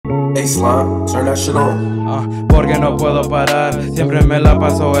Hey slime, turn that shit on. Porque no puedo parar, siempre me la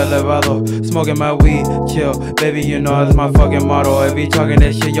paso elevado. Smoking my weed, chill, baby, you know it's my fucking motto. If you talking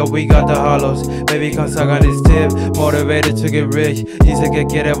that shit, yo, we got the hollows. Baby, come suck on this tip, motivated to get rich. Dice que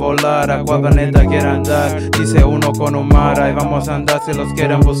quiere volar, a cual planeta quiere andar. Dice uno con un mar, ahí vamos a andar si los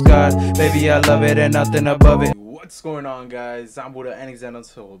quieren buscar. Baby, I love it and nothing above it. What's going on, guys? I'm WithMe,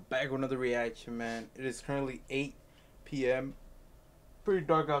 so back with another reaction, man. It is currently 8 p.m. Pretty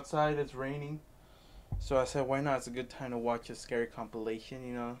dark outside, it's raining. So I said, why not? It's a good time to watch a scary compilation,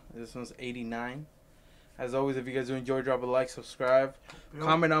 you know. This one's 89. As always, if you guys do enjoy, drop a like, subscribe.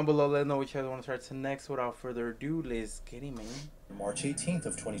 Comment down below, let us know which you guys want to start to next. Without further ado, let's get it, man. March 18th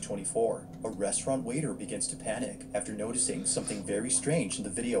of 2024, a restaurant waiter begins to panic after noticing something very strange in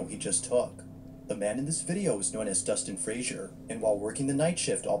the video he just took. The man in this video is known as Dustin Frazier, and while working the night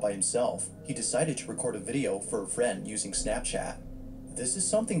shift all by himself, he decided to record a video for a friend using Snapchat. This is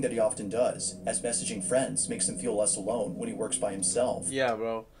something that he often does, as messaging friends makes him feel less alone when he works by himself. Yeah,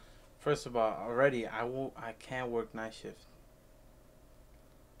 bro. First of all, already, I can't work night shift.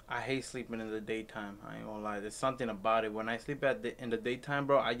 I hate sleeping in the daytime. I ain't gonna lie. There's something about it. When I sleep in the daytime,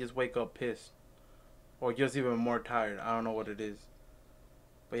 bro, I just wake up pissed. Or just even more tired. I don't know what it is.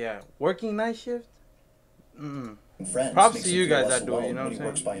 But yeah, working night shift? Friends props to you guys that do it, you know what I'm saying? When he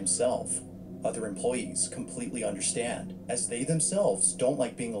works by himself. Other employees completely understand, as they themselves don't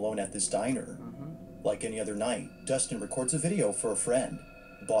like being alone at this diner. Like any other night, Dustin records a video for a friend,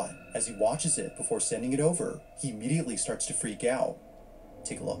 but as he watches it before sending it over, he immediately starts to freak out.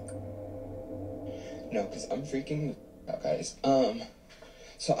 Take a look. No, because I'm freaking out, guys.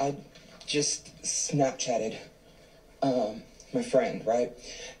 So I just Snapchatted, my friend, right?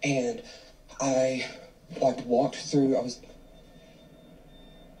 And I, like, walked through,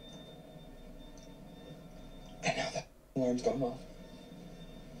 and now the alarm's going off.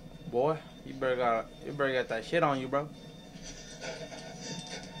 Boy, you better got that shit on you, bro.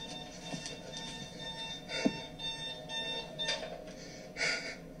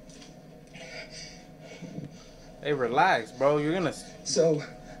 Hey, relax, bro. You're gonna. So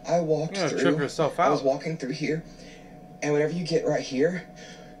I walked You're gonna through. trip yourself out. I was walking through here, and whenever you get right here,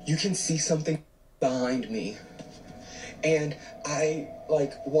 you can see something behind me. And I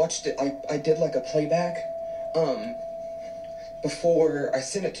like watched it. I did like a playback. Before I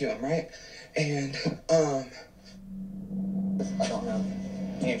sent it to him, right? And, I don't have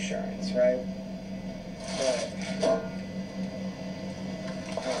insurance, right? But,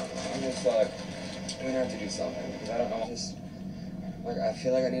 I'm just like, I'm gonna have to do something, because I don't know, just, like, I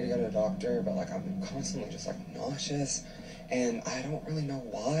feel like I need to go to a doctor, but, like, I'm constantly just, like, nauseous, and I don't really know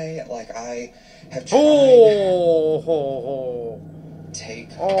why. Like, I have tried take.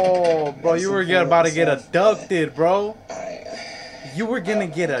 Oh, bro, you were about to get abducted, bro. You were gonna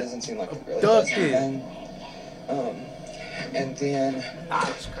get doesn't seem like it really abducted. And then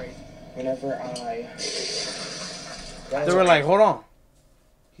That's crazy. whenever They were like, hold on,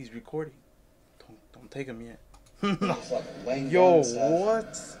 he's recording. Don't take him yet. like, Yo,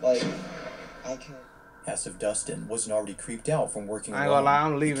 what? Like, I can't. As if Dustin wasn't already creeped out from working I ain't gonna lie,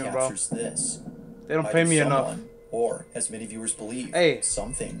 I'm he leaving, bro. captures this. They don't pay me enough. Or, as many viewers believe,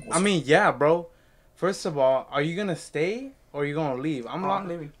 something was... I mean, yeah, bro. First of all, are you gonna stay or are you gonna leave? I'm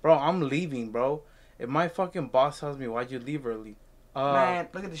leaving. Bro, I'm leaving, bro. If my fucking boss tells me, why'd you leave early? Man,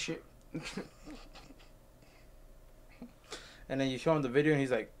 look at this shit. And then you show him the video and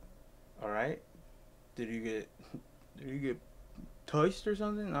he's like, alright. Did you get touched or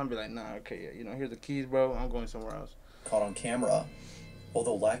something? And I'll be like, nah, okay, yeah, you know, here's the keys, bro. I'm going somewhere else. Caught on camera.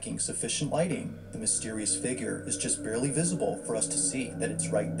 Although lacking sufficient lighting, the mysterious figure is just barely visible for us to see that it's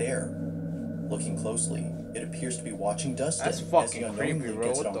right there. Looking closely, it appears to be watching Dustin as he unknowingly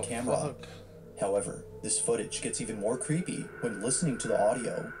gets it on camera. Fuck? However, this footage gets even more creepy when listening to the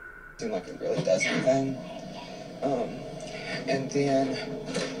audio. Seem like it really does anything. And then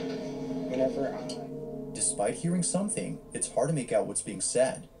whenever Despite hearing something, it's hard to make out what's being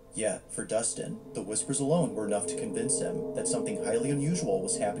said. Yet, for Dustin, the whispers alone were enough to convince him that something highly unusual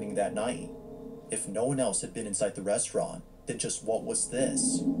was happening that night. If no one else had been inside the restaurant, then just what was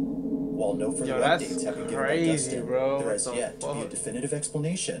this? While no further updates have been given by Dustin, there has yet to be a definitive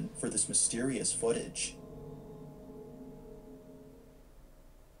explanation for this mysterious footage.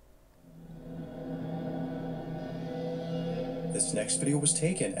 This next video was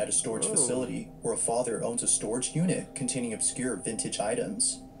taken at a storage facility where a father owns a storage unit containing obscure vintage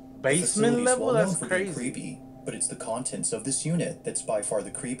items. Basement level? That's crazy. Creepy, but it's the contents of this unit that's by far the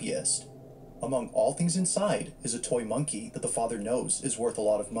creepiest. Among all things inside is a toy monkey that the father knows is worth a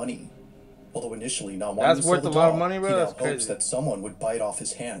lot of money. Although initially not wanting to That's sell worth the a lot of dog, money, he bro. now That's hopes worth a lot of money, bro. That's crazy. that someone would buy it off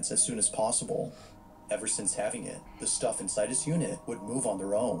his hands as soon as possible. Ever since having it, the stuff inside his unit would move on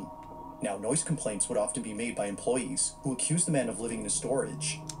their own. Now, noise complaints would often be made by employees who accuse the man of living in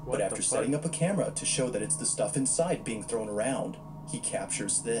storage. But after setting up a camera to show that it's the stuff inside being thrown around, he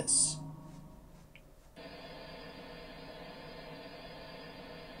captures this.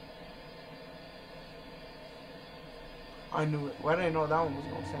 I knew it. Why didn't I know that one was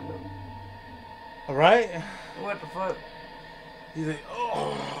gonna stand up? Alright? What the fuck? He's like,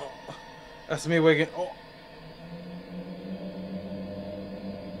 oh. That's me waking. Oh.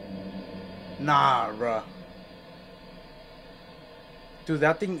 Nah, bruh. Dude,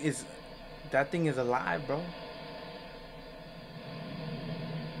 that thing is alive, bro.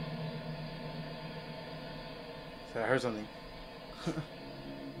 So I heard something.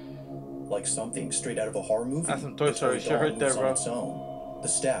 Like something straight out of a horror movie. That's some Toy Story shit right there, bro. The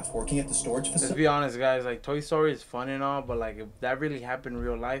staff working at the storage facility. Let's be honest, guys. Like, Toy Story is fun and all, but like, if that really happened in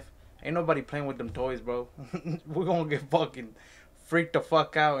real life, ain't nobody playing with them toys, bro. We're gonna get fucking freaked the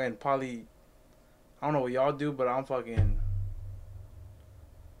fuck out and probably, I don't know what y'all do, but I'm putting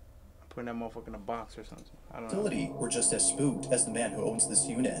that motherfucker in a box or something. I don't know. Were just as spooked as the man who owns this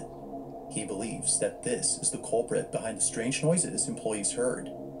unit. He believes that this is the culprit behind the strange noises employees heard.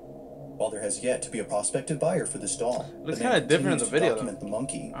 While there has yet to be a prospective buyer for this doll, looks kind of different in the video. Document the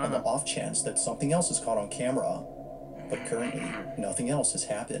monkey on the off chance that something else is caught on camera. But currently, nothing else has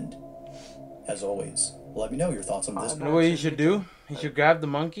happened. As always, let me know your thoughts on this. You know what he should do? He should grab the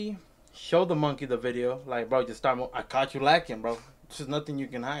monkey, show the monkey the video. Like, bro, just start. I caught you lacking, bro. There's just nothing you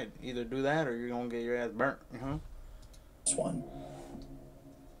can hide. Either do that or you're gonna get your ass burnt. This one.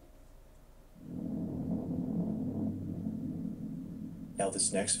 Now,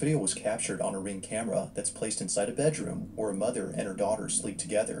 this next video was captured on a Ring camera that's placed inside a bedroom where a mother and her daughter sleep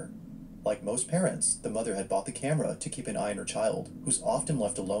together. Like most parents, the mother had bought the camera to keep an eye on her child, who's often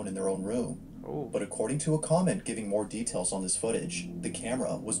left alone in their own room. Ooh. But according to a comment giving more details on this footage, the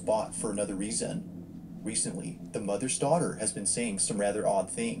camera was bought for another reason. Recently, the mother's daughter has been saying some rather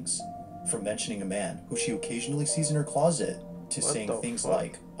odd things, from mentioning a man who she occasionally sees in her closet to saying things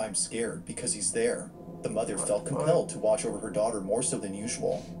like, "I'm scared because he's there." The mother felt compelled to watch over her daughter more so than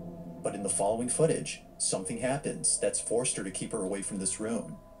usual. But in the following footage, something happens that's forced her to keep her away from this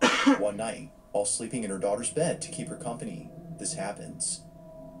room. One night, while sleeping in her daughter's bed to keep her company, this happens.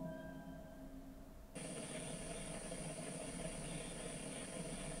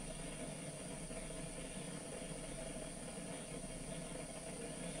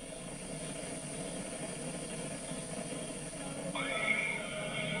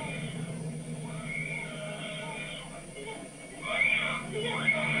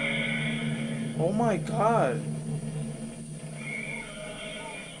 Oh my god.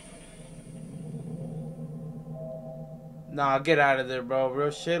 Nah, get out of there, bro.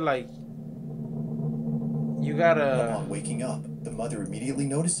 Real shit, like, you gotta... Upon waking up, the mother immediately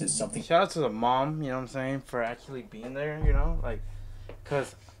notices something. Shout out to the mom, you know what I'm saying, for actually being there, you know? Like,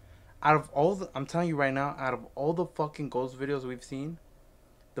 because out of all the... I'm telling you right now, out of all the fucking ghost videos we've seen,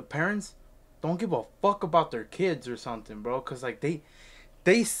 the parents don't give a fuck about their kids or something, bro. Because, like,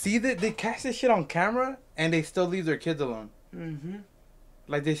 they see that, they catch this shit on camera, and they still leave their kids alone. Mm-hmm.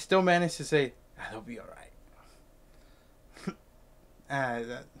 Like, they still manage to say, they'll be alright.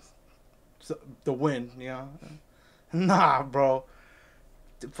 The win, you know? Nah, bro.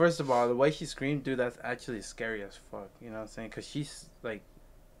 First of all, the way she screamed, dude, that's actually scary as fuck. You know what I'm saying? Because she's, like,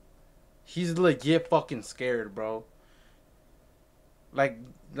 she's legit fucking scared, bro. Like,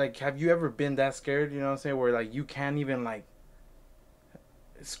 have you ever been that scared, you know what I'm saying? Where, like, you can't even, like,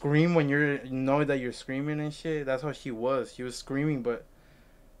 scream when you know that you're screaming and shit. That's how she was. She was screaming, but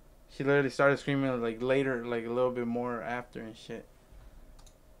she literally started screaming, like, later, like, a little bit more after and shit.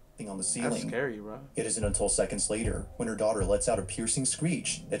 On the ceiling. That's scary, bro. It isn't until seconds later, when her daughter lets out a piercing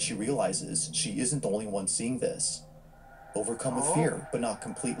screech, that she realizes she isn't the only one seeing this. Overcome with fear, but not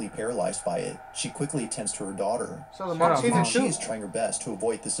completely paralyzed by it, she quickly attends to her daughter. So the mom sees it She too. is trying her best to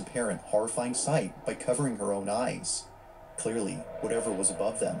avoid this apparent horrifying sight by covering her own eyes. Clearly, whatever was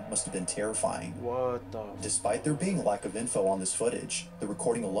above them must have been terrifying. What the... Despite there being a lack of info on this footage, the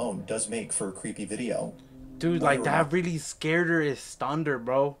recording alone does make for a creepy video. Dude, like, that really scared her. It stunned her,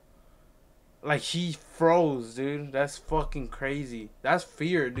 bro. Like, she froze, dude. That's fucking crazy. That's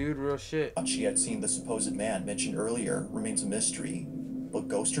fear, dude. Real shit. She had seen the supposed man mentioned earlier remains a mystery. But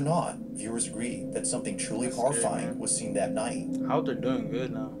ghost or not, viewers agree that something truly horrifying was seen that night. I hope they're doing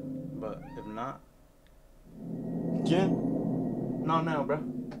good now. But if not... Jen? Not now, bro.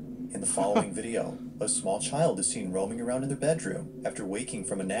 In the following video, a small child is seen roaming around in their bedroom after waking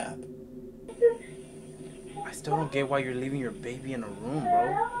from a nap. I still don't get why you're leaving your baby in a room,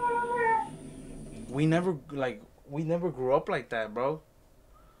 bro. We never grew up like that, bro.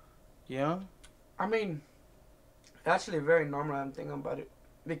 Yeah. I mean, actually very normal. I'm thinking about it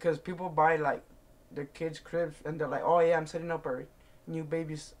because people buy like their kids' cribs and they're like, "Oh yeah, I'm setting up a new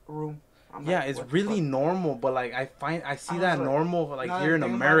baby's room." I'm Yeah, like, it's what the really fuck? normal, but like I see I that was like, normal like now here in that I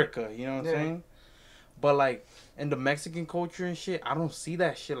think about America, you know what I'm Yeah. saying? But like in the Mexican culture and shit, I don't see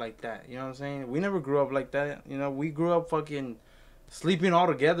that shit like that. You know what I'm saying? We never grew up like that. You know, we grew up fucking sleeping all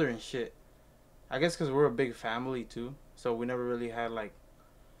together and shit. I guess because we're a big family too, so we never really had like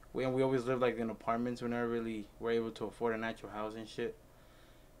we always lived like in apartments. We never really were able to afford an actual house and shit.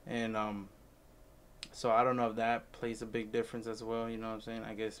 And so I don't know if that plays a big difference as well. You know what I'm saying?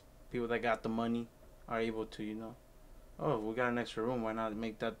 I guess people that got the money are able to, you know, oh, we got an extra room. Why not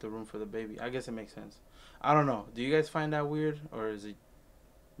make that the room for the baby? I guess it makes sense. I don't know. Do you guys find that weird or is it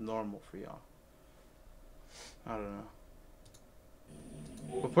normal for y'all? I don't know.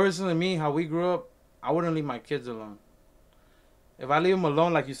 But personally, me, how we grew up, I wouldn't leave my kids alone. If I leave them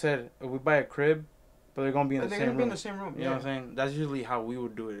alone, like you said, if we buy a crib, but they're gonna be in the They're same gonna room. be in the same room. You Yeah. know what I'm saying? That's usually how we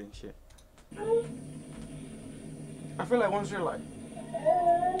would do it and shit. I feel like once you're like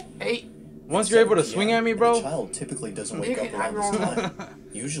 8, Once you're able to 7 swing p.m., at me, and bro. The child typically doesn't wake You up can have around your this own- time.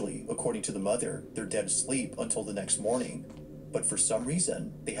 Usually, according to the mother, they're dead asleep until the next morning. But for some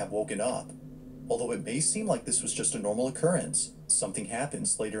reason, they have woken up. Although it may seem like this was just a normal occurrence, something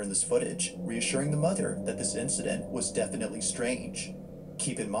happens later in this footage, reassuring the mother that this incident was definitely strange.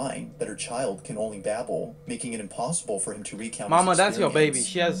 Keep in mind that her child can only babble, making it impossible for him to recount Mama, his that's your baby.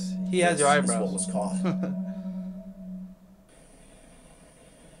 experience. He has your This is what eyebrows. was caught.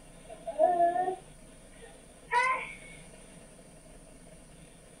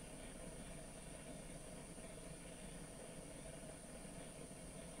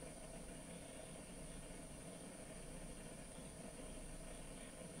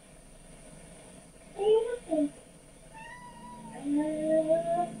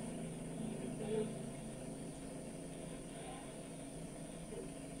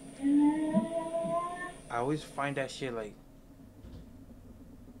 I always find that shit like,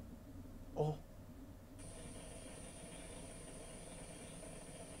 oh.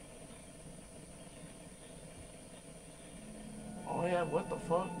 Oh yeah, what the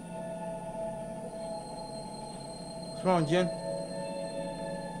fuck? What's wrong, Jen?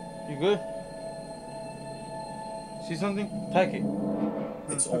 You good? See something? Attack it.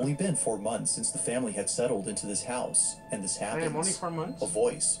 It's only been 4 months since the family had settled into this house, and this happens. Damn, only 4 months? A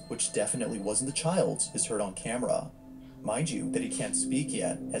voice, which definitely wasn't the child's, is heard on camera. Mind you that he can't speak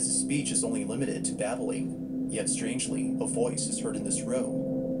yet, as his speech is only limited to babbling. Yet strangely, a voice is heard in this room.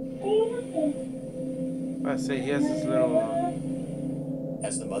 I say he has this little.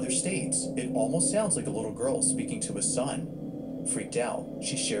 As the mother states, it almost sounds like a little girl speaking to his son. Freaked out,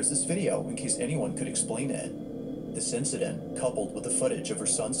 she shares this video in case anyone could explain it. This incident, coupled with the footage of her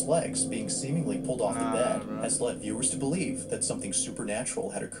son's legs being seemingly pulled off the bed, bro. has led viewers to believe that something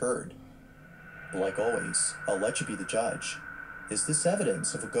supernatural had occurred. But like always, I'll let you be the judge. Is this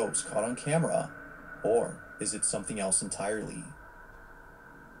evidence of a ghost caught on camera? Or is it something else entirely?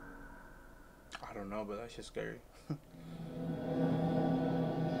 I don't know, but that's just scary.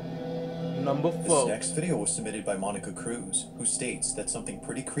 Number This 4. next video was submitted by Monica Cruz, who states that something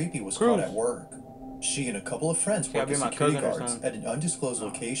pretty creepy was Cruz. caught at work. She and a couple of friends Gotta work be as my security cousin or guards something. at an undisclosed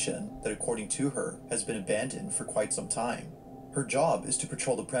location that, according to her, has been abandoned for quite some time. Her job is to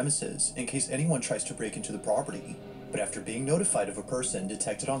patrol the premises in case anyone tries to break into the property. But after being notified of a person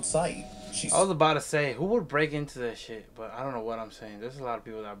detected on site, she's... I was about to say, who would break into that shit? But I don't know what I'm saying. There's a lot of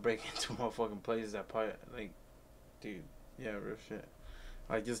people that break into motherfucking places that probably, like, dude, yeah, real shit.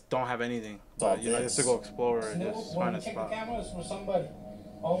 Like, just don't have anything. But, you know, just to go explore and just find a check spot. the cameras for somebody.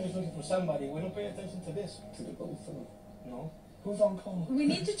 Always looking for somebody. We don't pay attention to this. To the ghost. No. Who's on call? We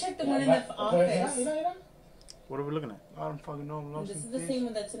need to check the one in the office. What are we looking at? I don't fucking know. I'm lost This in is the peace. same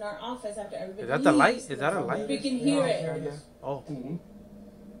one that's in our office after everybody Is that the light? leaves. Is that a light? We can hear it. Yeah, yeah. Oh.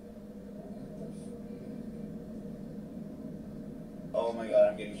 Oh my god,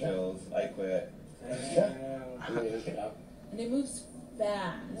 I'm getting chills. I quit. And it moves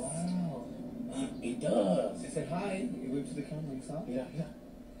fast. Wow. It does. It said hi. It went to the camera. You saw? Yeah, yeah.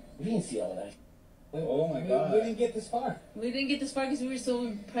 We didn't see all that. Oh my god. We didn't get this far. We didn't get this far because we were so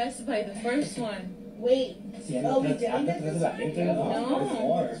impressed by the first one. Wait, Oh, we did No. There's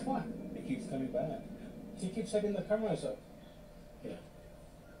more. This one. It keeps coming back. She keeps setting the cameras up.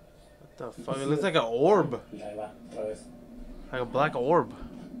 What the fuck? It looks like an orb. Like a black orb.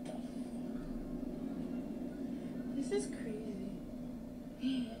 This is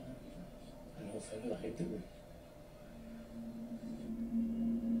crazy.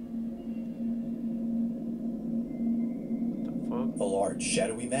 A large,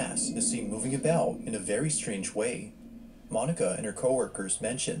 shadowy mass is seen moving about in a very strange way. Monica and her coworkers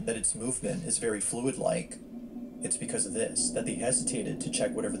mention that its movement is very fluid-like. It's because of this that they hesitated to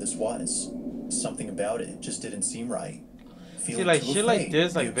check whatever this was. Something about it just didn't seem right. Feeling like too shit afraid, like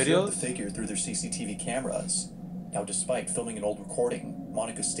this, they like observed videos. the figure through their CCTV cameras. Now, despite filming an old recording,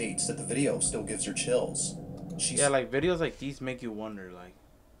 Monica states that the video still gives her chills. Yeah, like videos like these make you wonder, like,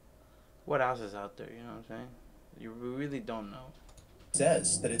 what else is out there? You know what I'm saying? You really don't know.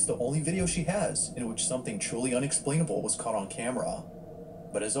 Says that it's the only video she has in which something truly unexplainable was caught on camera.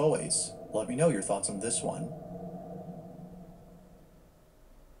 But as always, let me know your thoughts on this one.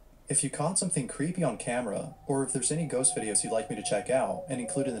 If you caught something creepy on camera, or if there's any ghost videos you'd like me to check out and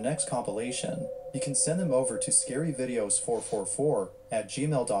include in the next compilation, you can send them over to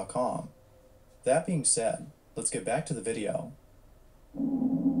scaryvideos444@gmail.com. That being said, let's get back to the video.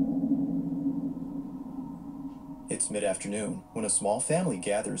 It's mid-afternoon when a small family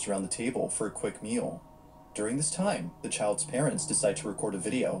gathers around the table for a quick meal. During this time, the child's parents decide to record a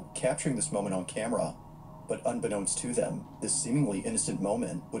video capturing this moment on camera. But unbeknownst to them, this seemingly innocent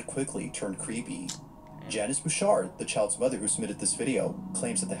moment would quickly turn creepy. Janice Bouchard, the child's mother who submitted this video,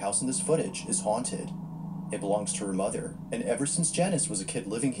 claims that the house in this footage is haunted. It belongs to her mother, and ever since Janice was a kid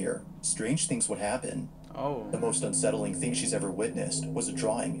living here, strange things would happen. Oh. The most unsettling thing she's ever witnessed was a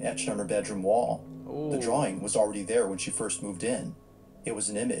drawing etched on her bedroom wall. Ooh. The drawing was already there when she first moved in. It was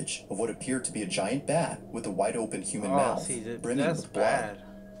an image of what appeared to be a giant bat with a wide-open human mouth, brimming with blood. Bad.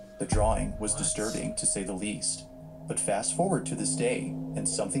 The drawing was disturbing, to say the least. But fast forward to this day, and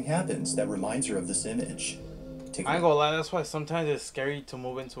something happens that reminds her of this image. I ain't gonna lie, that's why sometimes it's scary to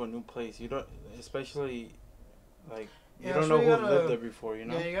move into a new place. You don't, especially, like, you don't know who lived there before, you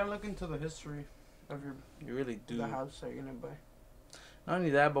know? Yeah, you gotta look into the history of your... You really do. The house that you're gonna buy. Not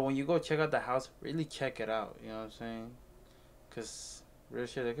only that, but when you go check out the house, really check it out, you know what I'm saying? Because, real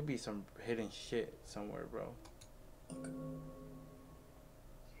shit, there could be some hidden shit somewhere, bro.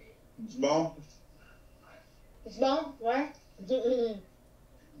 It's bon? C'est bon? Ouais. Doucement.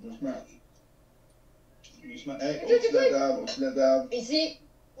 Doucement. Hey, au-dessus de la table, au-dessus de la table. Ici.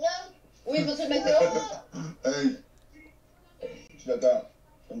 Non. Oui, faut-tu le mettre là? Hey. Au-dessus de la table.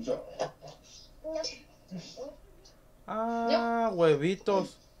 Comme ça. Ah,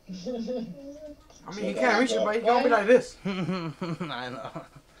 huevitos. I mean, you can't reach it, but you can be like this. I know.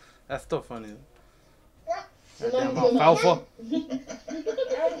 That's still funny. C'est Damn mon alfalfa.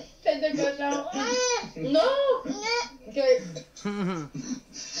 Tête de cochon. Non! Ok.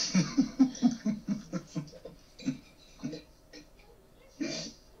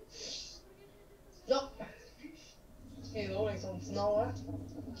 Non. C'est drôle avec son petit nom, hein?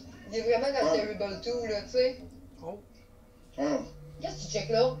 Il est vraiment dans Terrible 2, là, tu sais. Oh. Qu'est-ce que tu checkes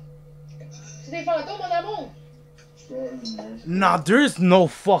là? C'est des fantômes, mon amour! Nah, there's no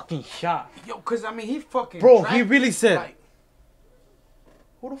fucking shot. Yo, cause I mean, he fucking... Bro, he really said... Like,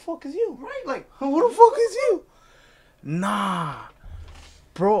 who the fuck is you? right, like... Who the fuck is you? Nah.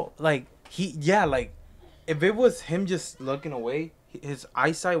 Bro, like, like, if it was him just looking away, his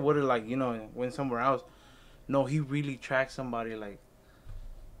eyesight would have, like, you know, went somewhere else. No, he really tracked somebody, like...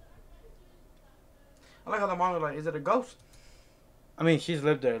 I like how the mom was like, is it a ghost? I mean, she's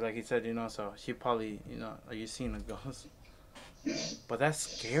lived there, like he said, you know, so she probably, you know, like, you seen a ghost. But that's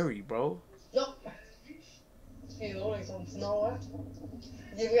scary, bro. Non. C'est drôle avec son petit nom, hein?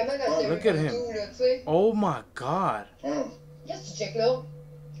 Il est vraiment dans Look at Terrible him. 2, là, tu sais. Oh my god. Qu'est-ce que tu checkes là?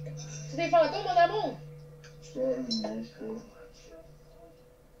 C'est des fantômes, mon amour!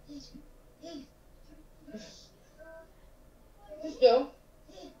 Qu'est-ce qu'il y a?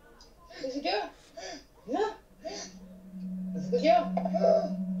 Qu'est-ce qu'il y a? Hein? Qu'est-ce qu'il y a?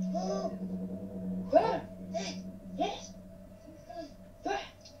 Quoi? Quoi?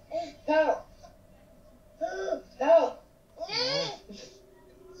 Parle! Parle!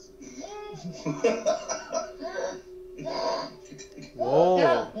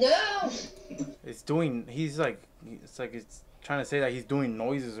 Whoa. No! It's doing, he's like, it's like it's trying to say that he's doing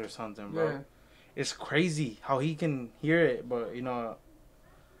noises or something, bro. Yeah. It's crazy how he can hear it, but, you know,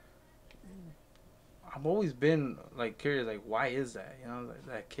 I've always been, like, curious, like, why is that? You know, like,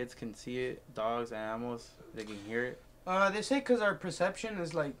 that kids can see it, dogs, animals, they can hear it. They say because our perception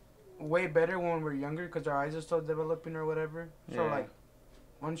is, like, way better when we're younger because our eyes are still developing or whatever. So, Yeah. like,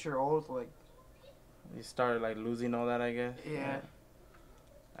 once you're old, like... You start, like, losing all that, I guess. Yeah.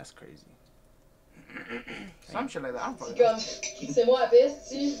 That's crazy. Some shit like that. I'm C'est fucking... comme, c'est moi la piste,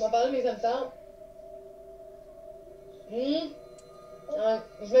 si, je vais parler, mais ça me tente. Je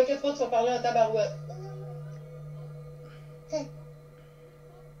m'inquiète pas, tu vas parler en tabarouette.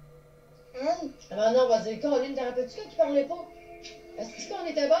 Ah non, on va dire, Caroline, t'en rappelles-tu quand tu parlais pas?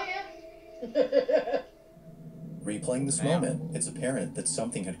 Replaying this moment, it's apparent that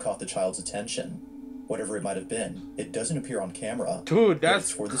something had caught the child's attention. Whatever it might have been, it doesn't appear on camera. Dude, Yet that's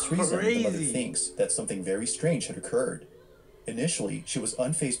it's for this reason the mother crazy. thinks that something very strange had occurred. Initially, she was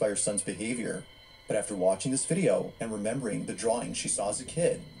unfazed by her son's behavior, but after watching this video and remembering the drawing she saw as a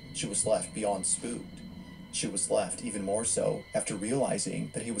kid, she was left beyond spooked. She was left even more so after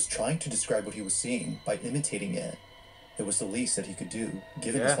realizing that he was trying to describe what he was seeing by imitating it. It was the least that he could do,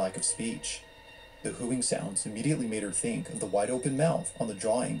 given his lack of speech. The hooing sounds immediately made her think of the wide-open mouth on the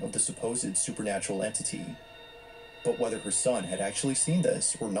drawing of the supposed supernatural entity. But whether her son had actually seen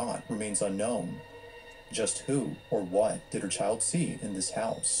this or not remains unknown. Just who or what did her child see in this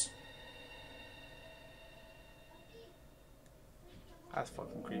house? That's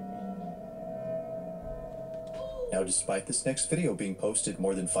fucking creepy. Now, despite this next video being posted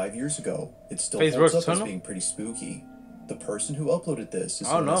more than 5 years ago, it still Face holds versus up as tunnel? being pretty spooky. The person who uploaded this is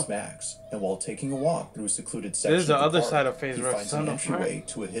Oh, known no. as Max, and while taking a walk through a secluded section This is the of the other park, side of Face he versus finds an tunnel. entryway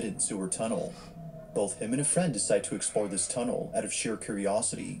to a hidden sewer tunnel. Both him and a friend decide to explore this tunnel out of sheer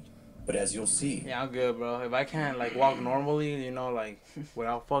curiosity. But as you'll see, Yeah, I'm good, bro. If I can't like walk normally, you know, like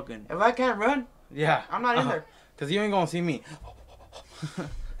without fucking. If I can't run, Yeah, I'm not in there. Cause you ain't gonna see me.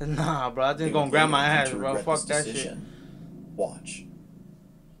 Nah, bro. I they just would gonna grab my later ass, come to bro. regret Fuck this that decision. Watch.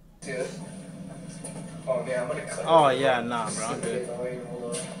 See this? Oh, yeah, I'm gonna cut Oh it. yeah, nah, bro. I'm good.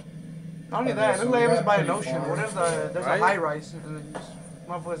 Hold on. not only that, it looks like it was by an ocean. What if there's Right? a high rise and then just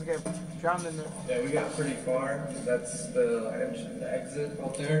motherfuckers get drowned in there? Yeah, we got pretty far. That's the exit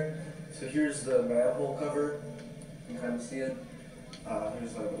out there. So here's the manhole cover. You can kind of see it.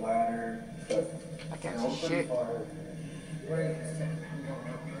 Here's like a ladder. But I can't we're see pretty shit. far. Right.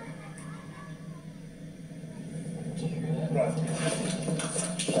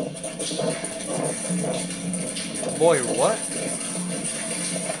 Boy, what?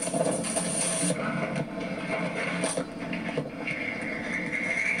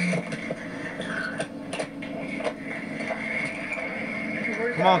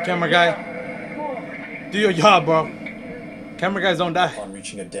 Come on, camera guy. Do your job, bro. Camera guys don't die. On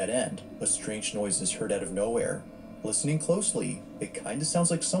reaching a dead end, a strange noise is heard out of nowhere. Listening closely, it kinda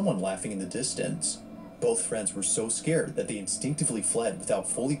sounds like someone laughing in the distance. Both friends were so scared that they instinctively fled without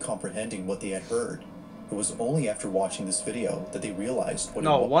fully comprehending what they had heard. It was only after watching this video that they realized what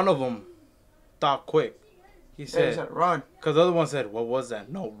No, it was. one of them thought quick. He They said, said run. because the other one said, what was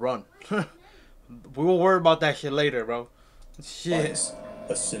that? No, run. We will worry about that shit later, bro. Shit.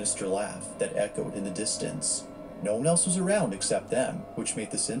 A sinister laugh that echoed in the distance. No one else was around except them, which made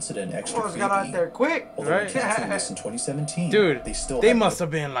this incident extra Motherfuckers creepy. got out there quick. Although Right. capturing this in 2017, Dude, they still they had no must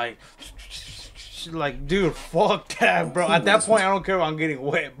have been like, dude, fuck that, bro. At that point, I don't care if I'm getting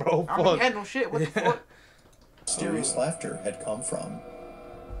wet, bro. I don't Fuck. had no shit. What the fuck? mysterious laughter had come from.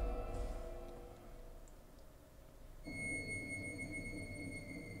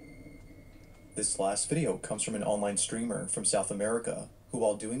 This last video comes from an online streamer from South America who,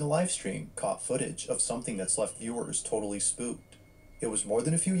 while doing a live stream, caught footage of something that's left viewers totally spooked. It was more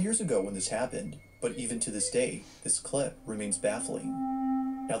than a few years ago when this happened, but even to this day, this clip remains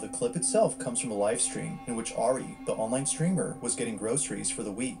baffling. Now, the clip itself comes from a live stream in which Ari, the online streamer, was getting groceries for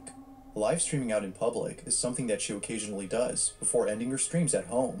the week. Live streaming out in public is something that she occasionally does before ending her streams at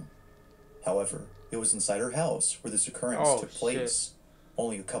home. However, it was inside her house where this occurrence Oh, took place.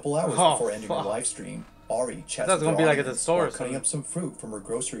 Only a couple hours Oh, before ending her fuck. live stream, Ari chats That's with gonna her be like at the audience store or while cutting something. up some fruit from her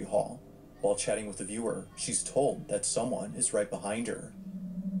grocery haul. While chatting with the viewer, she's told that someone is right behind her.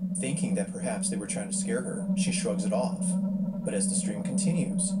 Thinking that perhaps they were trying to scare her, she shrugs it off. But as the stream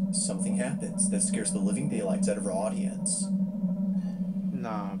continues, something happens that scares the living daylights out of her audience.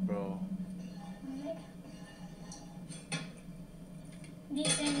 Nah, bro.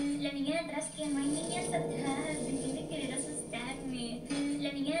 Dicen, la niña de atrás que no hay niñas atrás, dejen de querer asustarme.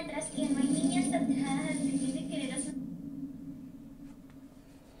 La niña de atrás que no hay niñas atrás, dejen de querer asustarme.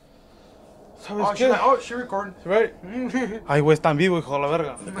 Oh, she's like, oh, she recording. Right? Ay, güey, está en vivo, hijo de la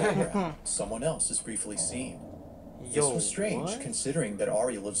verga. In the background, someone else is briefly seen. This Yo, was strange, what? considering that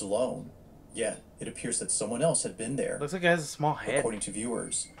Ari lives alone. Yet, it appears that someone else had been there. Looks like it has a small head. According to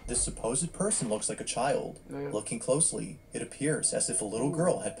viewers, this supposed person looks like a child. Yeah. Looking closely, it appears as if a little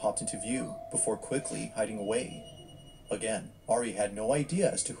girl had popped into view before quickly hiding away. Again, Ari had no idea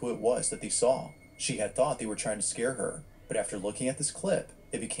as to who it was that they saw. She had thought they were trying to scare her, but after looking at this clip,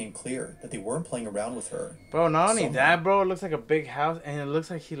 it became clear that they weren't playing around with her. Bro, not only Somehow- that, bro, it looks like a big house, and it looks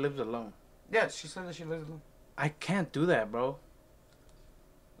like he lives alone. Yeah, she said that she lives alone. I can't do that, bro.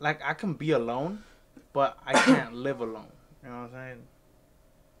 Like, I can be alone, but I can't live alone. You know what I'm saying?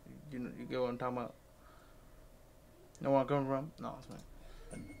 You get what I'm talking about? No one come from? No, it's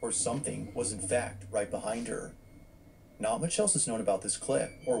fine. Or something was in fact right behind her. Not much else is known about this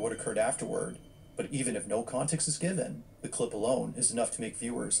clip or what occurred afterward, but even if no context is given, the clip alone is enough to make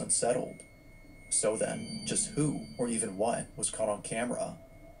viewers unsettled. So then, just who or even what was caught on camera?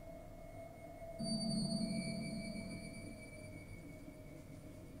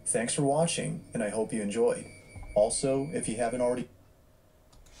 Thanks for watching, and I hope you enjoyed. Also, if you haven't already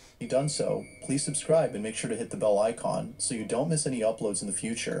done so, please subscribe and make sure to hit the bell icon so you don't miss any uploads in the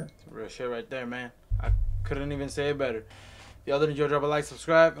future. Real shit right there, man. I couldn't even say it better. If y'all did enjoy, drop a like,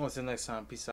 subscribe, and we'll see you next time. Peace out.